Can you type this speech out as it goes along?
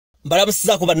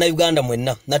Mbalabusiza ku bannayuganda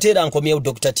mwenna nateera nkomyewo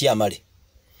Dr. Tiamale.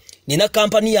 Nina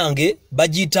kampani yange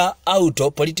bagita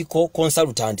Auto Political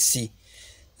Consultancy.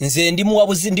 Nze ndi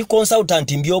muwabuzi ndi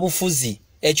consultant mbyobufuzi.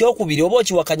 Ekyokubiri oba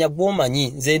okiwakanya gwomanyi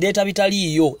nze ndeeta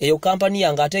bitaliiyo eyo kampani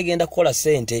yange ate egenda kukola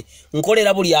ssente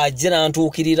nkolera buli ajje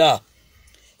nantuukirira.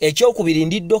 Ekyokubiri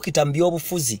ndi dokita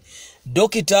mbyobufuzi.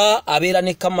 Dokita abeera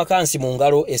ne kamakansi mu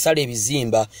ngalo esala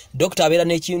ebizimba. Dokita abeera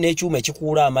n'ekyuma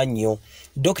ekikuula amannyo.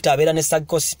 Dokita abeera ne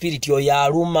psycho spirit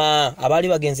yaluma. Abali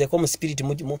bagenzeko mu spirit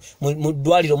mu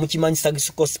ddwaliro mukimanyi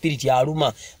psycho spirit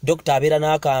yaluma. Dokita abeera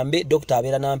n'akambe, dokita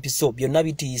abeera n'ampiso. Byonna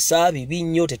bitiisa bibi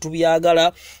nnyo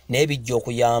tetubyagala n'ebijja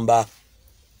okuyamba.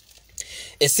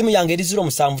 Essimu yange eri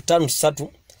 0753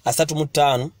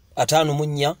 35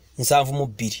 54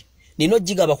 72. Nino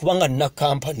jigaba kubanga nina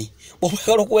kampani. Bobo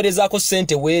yagala okuwerezaako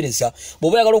ssente weereza.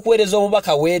 Bobo yagala okuweereza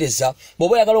obubaka weereza.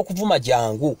 Bobo yagala okuvuma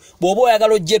jangu. Bobo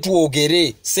yagala ojje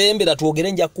tuogere. Sembera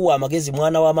tuogere nja kuwa amagezi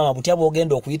mwana wa mama butya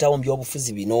bwogenda okuyitawo mu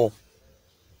byobufuzi bino.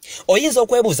 Oyinza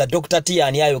okwebuuza Dr. T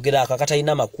ani ayogera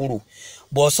akatalina makulu.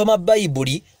 Bw'osoma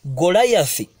Bayibuli,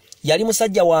 Goliath yali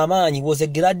musajja wa amaanyi, was a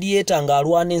gladiator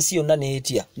ng'alwana ensi yonna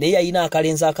n'etya. Naye yalina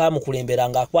akalenzi akaamukulembera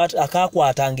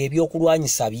akaakwatanga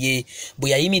ebyokulwanyisa bye.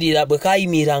 Bwe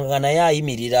kaayimiranga naye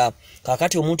ayimirira.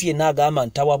 Kaakati omuntu yenna agamba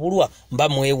ntawabulwa mba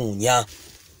mwewuunya.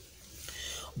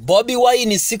 Bobi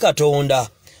Wine si Katonda.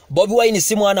 Bobi Wine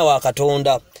si mwana wa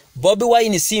Katonda. Bobi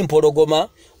Wine si mpologoma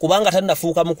kubanga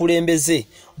tannafuuka mukulembeze.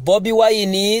 Bobi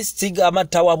Wine sigama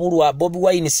tawabulwa. Bobi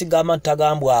Wine sigama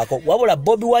tagambwako. Wabula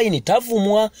Bobi Wine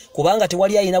tavumwa kubanga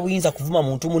tewali ayina buyinza kuvuma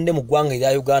muntu munne mu ggwanga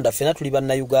erya Uganda. Fena tuli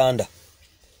banna Uganda.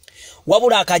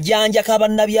 Wabula akajanja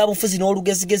k'abannabyabufuzi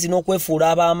n'olugezigezi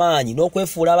n'okwefuula ab'amaanyi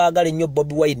n'okwefuula abaagala ennyo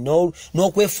Bobi Wine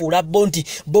n'okwefuula bo nti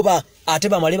boba ate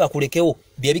bamale bakulekewo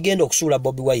bye bigenda okusuula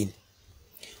Bobi Wine.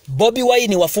 Bobi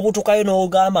Wine wafubutukayo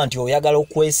n'ogamba nti oyagala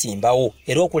okwesimbawo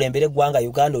era okulembera eggwanga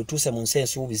Uganda otuuse mu nsi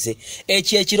ensuubize.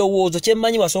 Ekyo ekirowoozo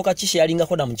kyemmanyi wasooka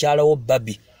kisheyalingako na mukyala wo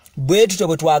Babi. Bwe tutyo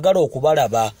bwe twagala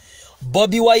okubalaba.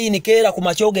 Bobi Wine keera ku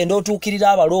makya ogenda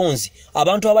otuukirira abalonzi.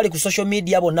 Abantu abali ku social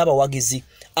media bonna abawagizi.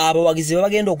 Abawagizi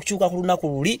bagenda okukyuka ku lunaku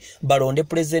luli balonde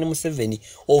President Museveni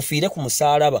ofiire ku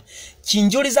musaalaba.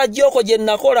 Kinjuliza jjoko gye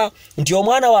nakola nti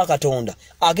omwana wa Katonda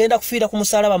agenda kufiira ku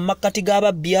musaalaba mu makkati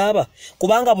g'ababbi aba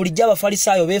kubanga bulijjo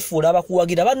abafalisaayo beefuula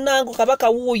abakuwagira bannango kabaka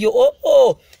wuuyo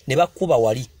ne bakkuba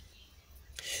wali.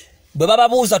 Bwe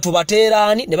bababuuza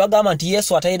tubateeraani ne bagamba nti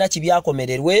Yesu atalina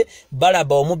kibyakomererwe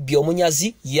balaba omubbi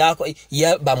omunyazi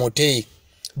bamute.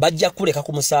 Bajja kuleka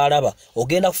ku musaalaba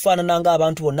ogenda kufaanana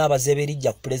ng'abantu bonna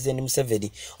abazeeberijja ku President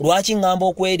Museveni. Lwaki ngamba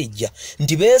okwerijja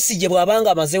nti Besigye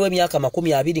bw'abanga amazeewo emyaka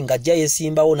 20 ng'ajja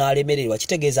yeesimbawo n'alemererwa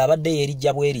kitegeeza abadde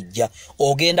yeerijja bwerijja.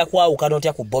 Ogenda kwawukana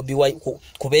otya ku Bobi Wine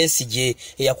ku Besigye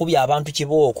eyakubye abantu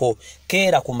kibooko.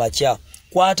 Keera ku makya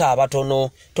kwata abatono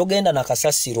togenda na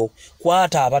kasasiro.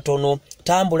 Kwata abatono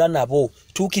tambula nabo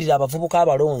tuukirira abavubuka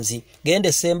abalonzi.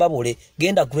 Genda Sembabule,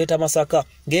 genda Greater Masaka,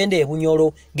 genda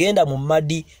Ebunyolo, genda mu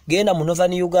Madi, genda mu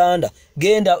Northern Uganda,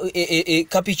 genda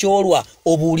Kapichorwa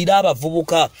obuulira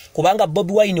abavubuka kubanga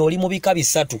Bobi Wine oli mu bika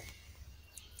bisatu.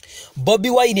 Bobi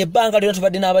Wine ebbanga lyonna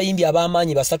tubadde n'abayimbi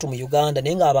ab'amaanyi basatu mu Uganda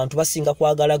naye ng'abantu basinga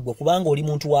kwagala ggwe kubanga oli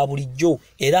muntu wa bulijjo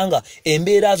era nga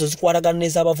embeera zo zikwatagana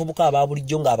n'ez'abavubuka aba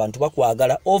bulijjo ng'abantu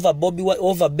bakwagala over Bobi Wine,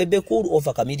 over Bebe Cool,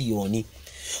 over Chameleone.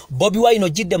 Bobi Wine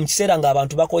ojjidde mu kiseera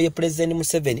ng'abantu bakooye President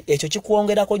Museveni ekyo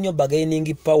kikwongerako nnyo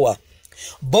bargaining power.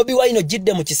 Bobi Wine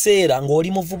ojjidde mu kiseera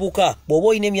ng'oli muvubuka bw'oba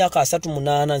olina emyaka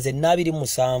 38 nze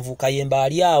 27 Kayemba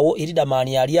ali awo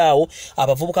Iridamani ali awo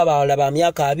abavubuka balala ba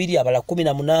myaka 2 abala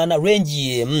 18 range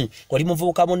yemu oli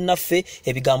muvubuka munnaffe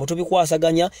ebigambo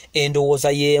tubikwasaganya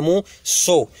endowooza yemu.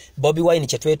 So Bobi Wine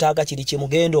kye twetaaga kiri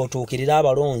kimugenda otuukirira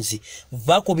abalonzi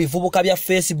va ku bivubuka bya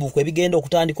Facebook ebigenda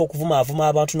okutandika okuvumaavuma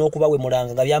abantu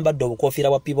n'okubawemulanga nga byambadde obukofiira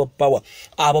bwa People Power.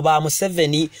 Abo ba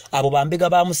Museveni, abo bambega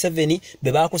ba Museveni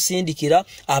be bakusindikira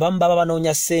abamu baba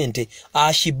banoonya ssente.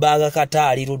 Ashibaga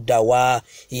Kataali luddawa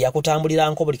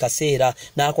yakutambulirako buli kaseera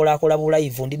n'akolakola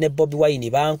bulive ndi ne Bobi Wine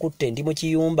bankutte ndi mu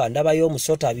kiyumba ndabayo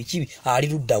omusota bikibi ali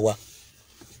luddawa.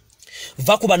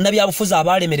 Va ku bannabyabufuzi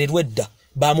abalemererwa edda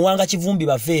bamuwanga kivumbi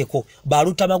baveeko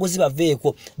baluta magozi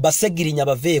baveeko basegirinya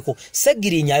baveeko.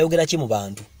 Segirinya ayogera ki mu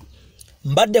bantu?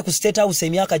 Mbadde ku State House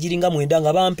emyaka giringa 9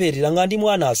 nga bampeerera nga ndi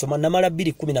mwana asoma namala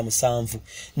 2017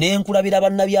 ne nkulabira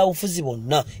bannabyabufuzi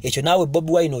bonna. Ekyo naawe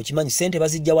Bobi Wine okimanyi ssente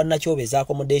bazijja wannakyobe za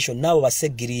accommodation nabo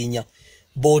basegirinya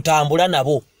botambula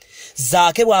nabo.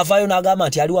 Zaake bw'avaayo n'agamba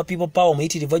nti ali wa People Power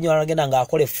muyitirivu nnyo alagenda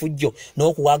ng'akola effujjo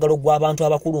n'okuwagala ogw'abantu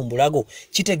abakulu mbulago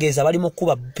kitegeeza bali mu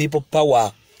kkuba People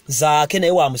Power. zaake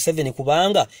naye wa Museveni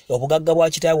kubanga obugagga bwa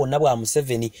kitaawe bwonna bwa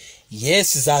Museveni.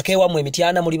 Yes, zaake wamwe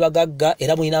emityana muli bagagga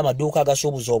era mulina amaduuka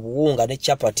agasuubuza obuwunga ne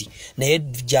chapati naye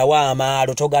jawa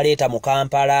amaalo togaleeta mu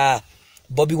Kampala.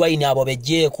 Bobi Wine abo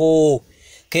bejjeeko.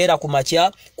 Kera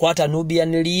kumacha kwata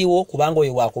Nubian Liwo kubanga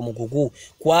oyo wako mugugu,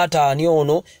 kwata ani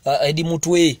ono Edi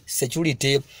Mutwe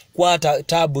security, kwata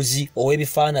Tabuzi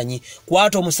owebifaananyi,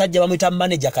 kwata omusajja bamuyita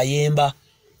manager Kayemba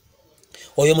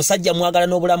oyo musajja mwagala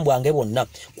n'obulamu bwange bwonna,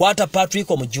 kwata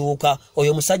Patrick Omujuuka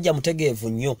oyo musajja mutegeevu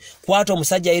nnyo, kwata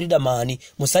omusajja Iridamani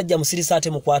musajja musirisa ate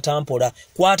mukwata mpola,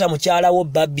 kwata mukyala wo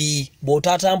Babi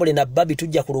bw'otatambule na Babi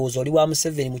tujja kulowooza oli wa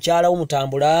Museveni, mukyala wo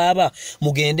mutambula aba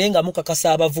mugende nga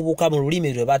mukakasa abavubuka mu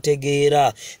lulimi lwe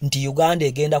bategeera nti Uganda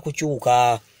egenda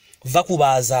kukyuka. Va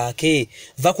kubazaake,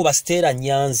 va kubastera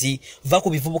Nyanzi, va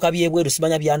kubivubuka byebweru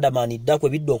simanya byandamanidda kwe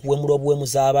bidde okuwemula obuwemu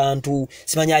z'abantu,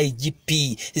 simanya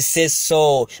IGP,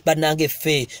 Seso, bannange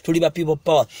ffe, tuli ba people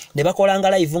power, ne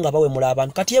bakolanga live nga bawemula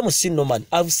abantu. Kati ye musino man,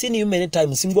 I've seen you many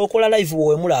times, ng'okola live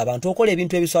bwewemula abantu, okola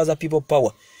ebintu ebiswaza people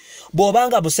power.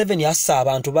 Bw'obanga Museveni assa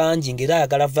abantu bangi ng'era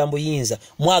ayagala ava mbuyinza,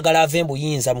 mwagala ave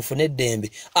mbuyinza mufune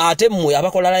eddembe, ate mmwe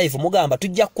abakola live mugamba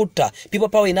tujja kutta people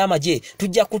power n'amagye,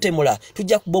 tujja kutemula,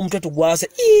 tujja kuba omutwe tugwase.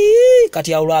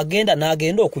 Kati awo agenda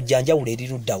n'agenda okujjanjawula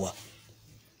eriruddawa.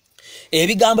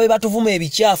 Ebigambo ebatuvuma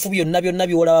ebikyafu byonna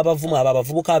byolaba bavuma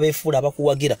abavubuka abeefuula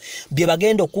abakuwagira bye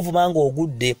bagenda okuvuma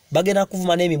ng'ogudde, bagenda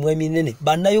kuvuma n'emimwa eminene.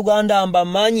 Bannayuganda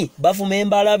mbamanyi bavuma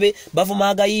embalabe, bavuma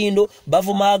agayindo,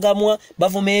 bavuma agamwa,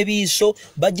 bavuma ebiiso.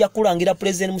 Bajja kulangira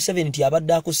President Museveni nti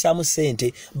abadde akussaamu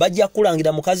ssente, bajja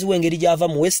kulangira mukazi w'engeri gy'ava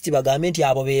mu West bagambe nti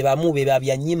abo be bamu be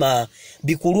babyanyima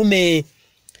bikulume.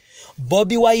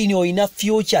 Bobi Wine oyina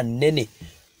future nnene.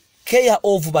 Care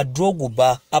of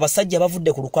badroguba abasajja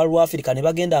bavudde ku lukalu lwa Afrika ne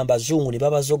bagenda ambazungu ne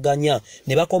babazoganya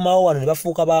ne bakomawo wano ne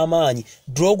bafuuka baamanyi.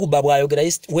 Droguba bwayogera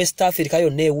West Africa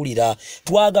yonna ewulira.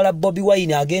 Twagala Bobi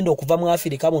Wine agenda okuva mu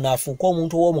Afrika muno afuuka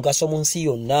omuntu w'omugaso mu nsi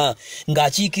yonna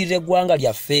ng'akiikirira eggwanga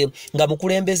lyaffe nga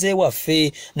mukulembeze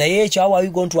waffe. Naye ekyawa are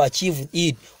you going to achieve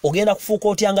it? Ogenda kufuuka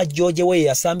otya nga George we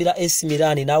yasambira AC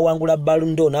Milan n'awangula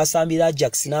Ballon d'Or n'asambira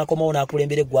Ajax n'akomawo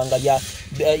n'akulembera eggwanga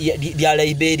lya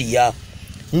Liberia.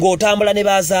 Ng'otambula ne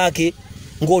bazaake,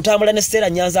 ng'otambula ne Stella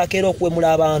Nyanza akeera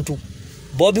okuwemula abantu.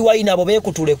 Bobi Wine abo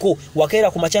beekutuleko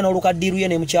wakeera ku makya n'olukaddiruye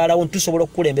ne mukyala wo ntusobola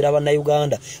okukulembera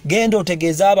bannayuganda. Genda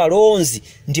otegeeza abalonzi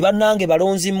nti bannange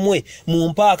balonzi mmwe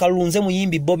mumpa akalunze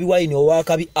muyimbi Bobi Wine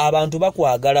owakabi, abantu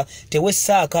bakwagala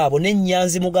tewessaako abo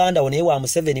n'ennyanzi muganda wo naye wa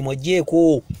Museveni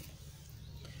mweggyeko.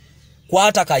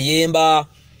 Kwata Kayemba,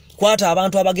 kwata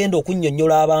abantu abagenda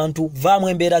okunnyonnyola abantu, vaamu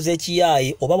embeera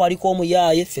z'ekiyaaye oba waliko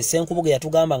omuyaaye. Ffe Ssenkubuge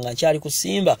yatugamba nga nkyali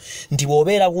kusimba nti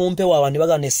bw'obeera kumpewo abantu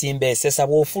baga ne simba esesa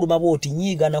bw'ofuluma bw'oti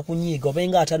nyiiga na kunyiiga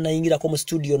obenga atannayingirako mu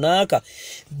studio naaka,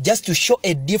 just to show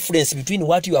a difference between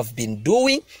what you have been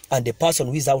doing and the person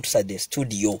who is outside the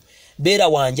studio. Beera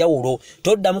wanjawulo,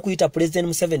 toddamu kuyita President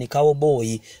Museveni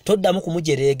cowboy, toddamu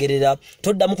kumujereegerera,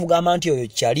 toddamu kugamba nti oyo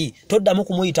kyali, toddamu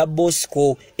kumuyita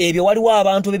Bosco. Ebyo waliwo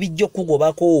abantu bebijja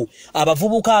okugobako.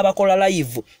 Abavubuka abakola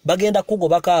live bagenda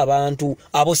kugobako abantu,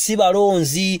 abo si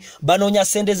balonzi, banoonya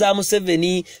ssente za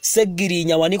Museveni.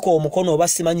 Seggirinya wanika omukono oba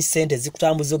simanyi ssente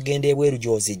zikutambuza okgenda ebweru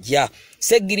gy'ozijja.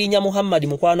 Seggirinya Muhammad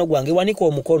mukwano gwange wanika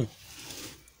omukono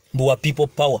mbuwa people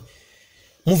power.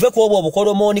 Muve ku obwo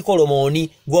obukolomooni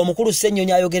gw'omukulu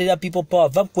Ssennyonyi ayogerera people power.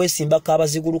 Va kwesimbako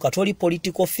abaziguluka, toli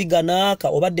political figure naaka,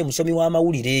 obadde musomi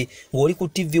w'amawulire ng'oli ku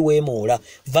TV weemoola.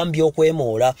 Va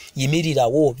mby'okwemoola,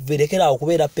 yimirirawo, berekerawo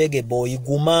okubeera pege boy,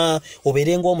 guma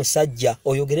obeere ng'omusajja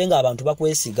oyogere nga abantu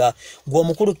bakwesiga.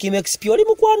 Gw'omukulu KMXP oli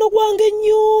mukwano gwange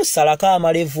nnyo, salako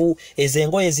amalevu,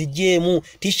 ezengoye zijjeemu,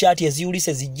 t-shirt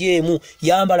eziyulise zijjeemu,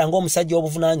 yambala ng'omusajja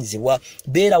w'obuvunaanyizibwa,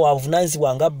 beera wa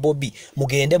buvunaanyizibwa nga Bobi.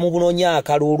 Mugende mu bunoonya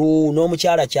akalulu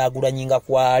n'omukyala Kyagulanyi nga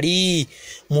kwali,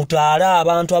 mutaale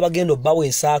abantu abagenda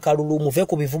obbaweesa akalulu. Muve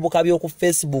ku bivubuka by'oku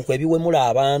Facebook ebiwemula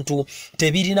abantu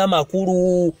tebirina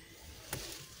makulu.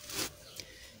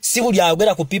 Si buli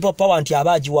ayogera ku people power nti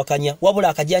abaagiwakanya, wabula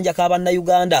akajanja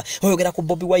k'abannayuganda oyogera ku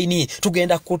Bobi Wine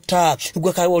tugenda kutta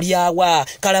gwe kalyawa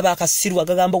kalaba akasiru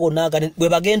agagamba gonna bwe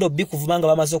bagenda obbikuvuma nga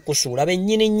bamaze okusuula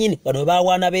bennyini bano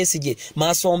baawaana Besigye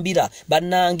maasombira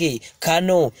bannange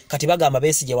kano kati bagamba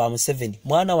Besigye wa Museveni.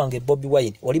 Mwana wange Bobi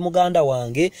Wine oli muganda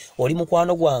wange, oli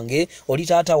mukwano gwange, oli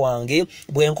taata wange.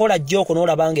 Bwe nkola jjoko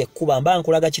n'olabanga ekkuba mba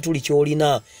nkulaga kituli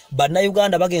ky'olina.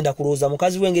 Bannayuganda bagenda kulowooza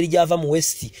mukazi w'engeri gy'ava mu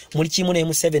West muli kimu ne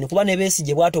Museveni Museveni kuba ne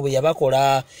Besigye bwato bwe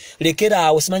yabakola lekera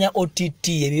awo simanya OTT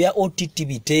ebya OTT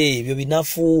bite ebyo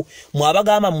binafu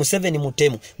mwabagamba Museveni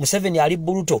mutemu Museveni ali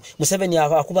buruto Museveni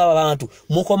akuba abantu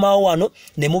mukomawo wano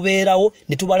ne mubeerawo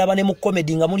ne tubalaba ne mu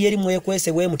comedy nga muli eri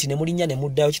mwekwese bwe muti ne mulinya ne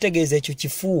muddayo kitegeeza ekyo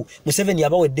kifu Museveni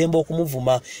abawe dembo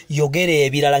okumuvuma yogere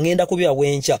ebirala ngenda kubya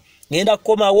wencha ngenda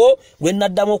komawo gwe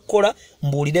naddamu okukola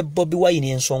mbuulire Bobi Wine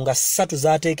ensonga 3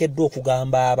 zaateekeddwa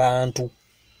okugamba abantu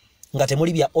nga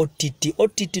temuli bya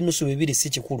OTT nusu bibiri si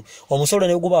kikulu omusolo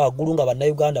ne guba waggulu nga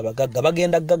bannayuganda bagagga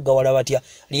bagenda gaggawala batya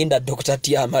linda Dr.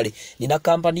 Tiamale nina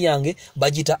kampani yange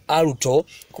bagita Alto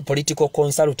political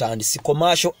consultants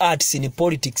commercial arts in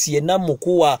politics yenna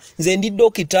mukuwa nze ndi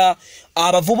dokita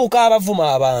abavubuka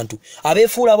abavuma abantu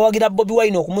abefuula abawagira Bobi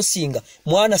Wine okumusinga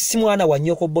mwana si mwana wa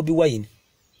nnyoko Bobi Wine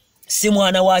si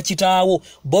mwana wa kitaawo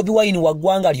Bobi Wine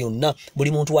waggwanga lyonna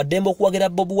buli muntu waddembe okuwagira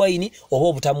Bobi Wine oba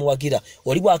obutamuwagira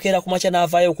oli bwakeera kumacha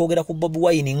n'avaayo okwogera ku Bobi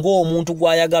Wine ng'omuntu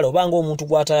gw'ayagala oba ng'omuntu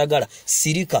gw'atayagala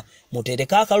sirika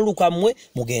mutereka akalulu kammwe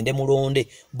mugende mulonde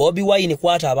Bobi Wine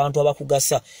kwata abantu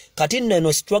abakugasa kati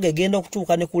nno struggle egenda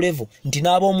okutuuka ne ku level nti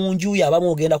n'ab'omunju ye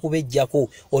abamu ogenda kubejjako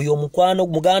oyo omukwano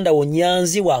muganda wo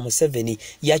Nyanzi wa Museveni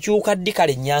yakyuka ddi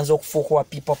kale Nyanzi okufuuka wa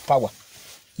people power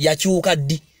yakyuka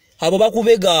ddi abo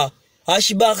bakubega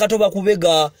Ashiba katoba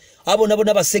kubega abo nabo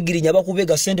nabasegirinya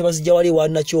bakubega sente bazijja wali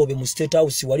wana chobe mu State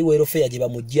House wali wero fair gye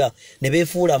bamujja ne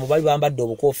befuula mu bali bambadde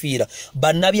obukofiira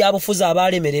bannabi abufuza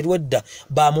abalemererwa edda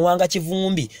bamuwanga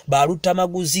kivumbi balutta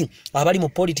maguzi abali mu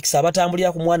politics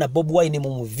abatambulira ku mwana Bobi Wine mu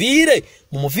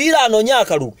muvire anonya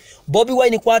akalu Bobi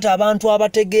Wine kwata abantu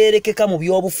abategerekeka mu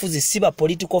byobufuzi siba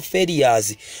political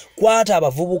failures kwata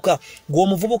abavubuka gwo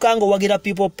muvubuka ngo wagira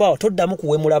people power toddamu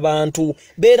kuwemula bantu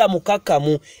beera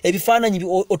mukakamu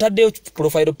ebifaananyi otaddeyo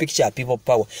profile picture people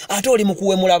power ate oli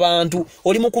mukuwemula bantu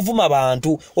oli mukuvuma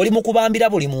bantu oli mukubambira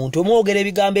buli muntu omwogera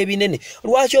ebigambo ebinene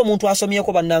lwaki omuntu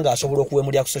asomyeko bannanga asobola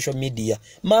okuwemulya ku social media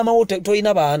mama wo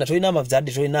toyina baana toyina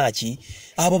amazadde toyina ki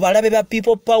abo balabe ba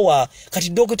people power kati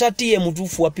Dr. T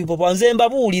mutufu wa people power nze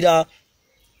mbabuulira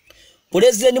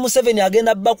President Museveni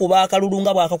agenda bakuba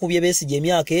akalulunga bwakakubye Besigye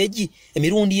emyaka egi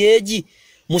emirundi egi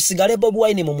musigale Bobi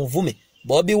Wine mu muvume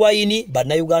Bobi Wine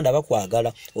bannayuganda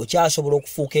bakwagala okyasobola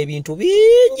okufuuka ebintu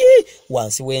bingi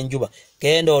wansi w'enjuba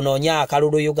genda onoonya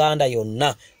akalulu Uganda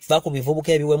yonna va ku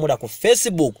bivubuka ebiwemula ku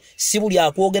Facebook si buli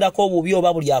akwogerako obubi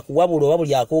oba buli akuwabula oba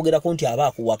buli akwogerako nti aba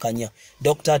akuwakanya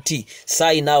Dr. T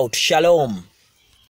sign out shalom.